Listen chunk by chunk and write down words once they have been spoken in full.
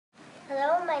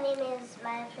Hello, my name is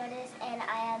Maia and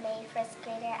I am a first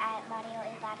grader at Maria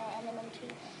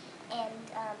Elementary, and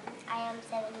I am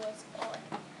 7 years old.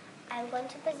 I'm going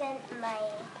to present my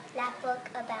lapbook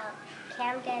about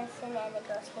Jansen and the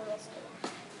Ghost Mystery.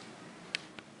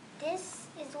 This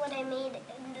is what I made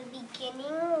in the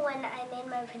beginning when I made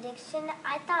my prediction.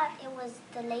 I thought it was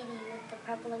the lady with the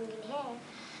purple and green hair,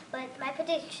 but my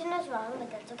prediction was wrong,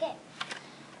 but that's okay.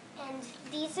 And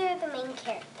these are the main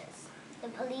characters. The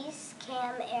police,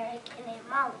 Cam, Eric, and Aunt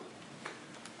Molly.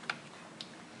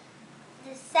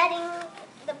 The setting,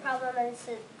 the problem, and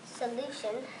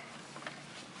solution.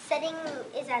 Setting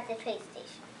is at the train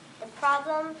station. The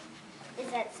problem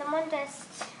is that someone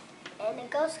dressed in a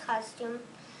ghost costume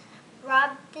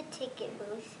robbed the ticket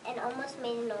booth and almost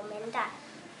made an old man die.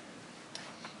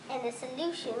 And the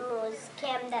solution was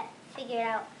Cam that figured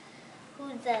out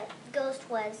who the ghost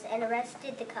was and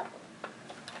arrested the couple.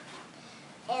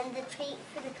 And the trait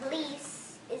for the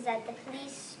police is that the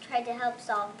police tried to help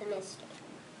solve the mystery.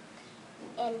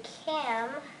 And Cam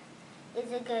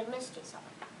is a good mystery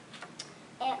solver.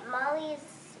 Aunt Molly is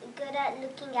good at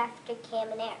looking after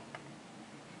Cam and Eric.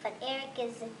 But Eric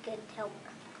is a good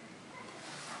helper.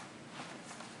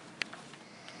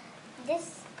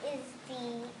 This is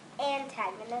the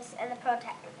antagonist and the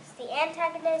protagonist. The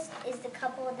antagonist is the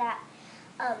couple that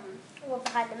were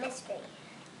behind the mystery.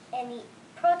 And the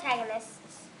protagonist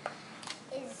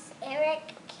is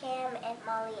Eric, Cam, Aunt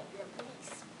Molly, and the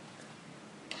police.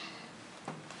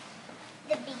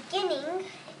 The beginning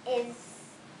is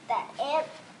that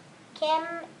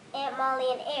Cam, Aunt Molly,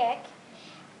 and Eric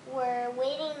were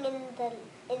waiting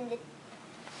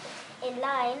in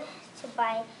line to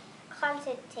buy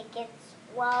concert tickets.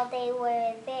 While they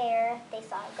were there, they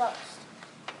saw a ghost.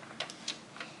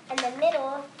 In the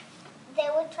middle, they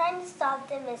were trying to solve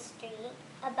the mystery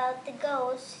about the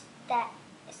ghost that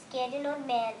scared an old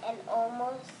man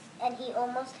and he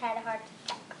almost had a heart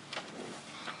attack.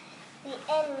 The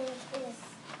end is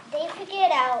they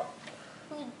figured out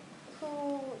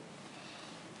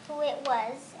who it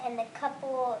was, and the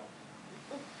couple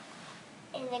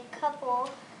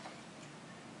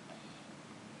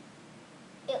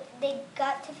they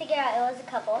got to figure out it was a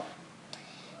couple,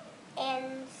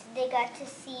 and they got to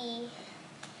see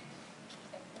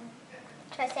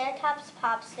Triceratops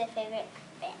Pop's their favorite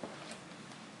band.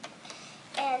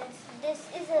 And this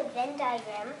is a Venn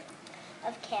diagram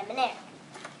of Cam and Eric.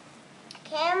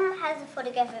 Cam has a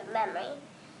photographic memory.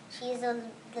 She's the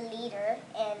leader,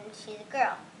 and she's a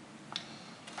girl.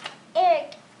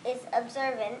 Eric is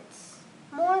observant,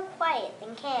 more quiet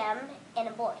than Cam, and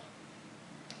a boy.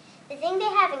 The thing they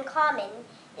have in common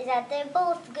is that they're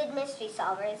both good mystery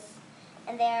solvers,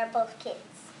 and they are both kids.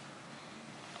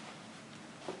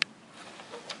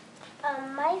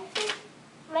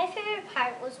 My favorite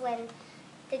part was when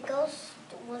the ghost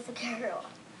was a girl.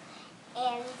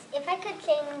 And if I could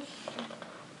change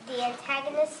the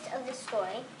antagonist of the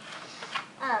story,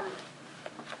 I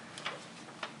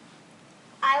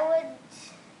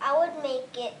would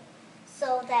make it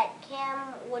so that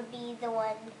Cam would be the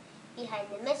one behind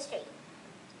the mystery,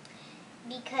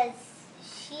 because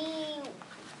she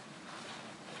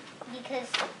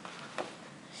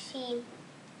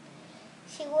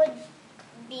would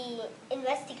be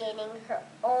investigating her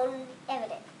own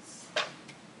evidence.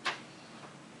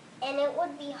 And it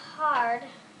would be hard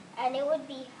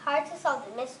to solve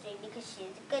the mystery because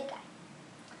she's a good guy.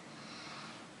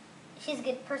 She's a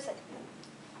good person.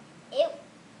 It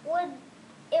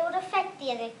would affect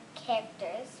the other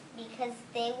characters because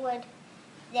they would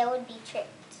be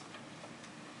tricked.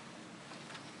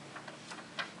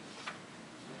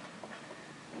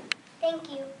 Thank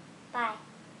you. Bye.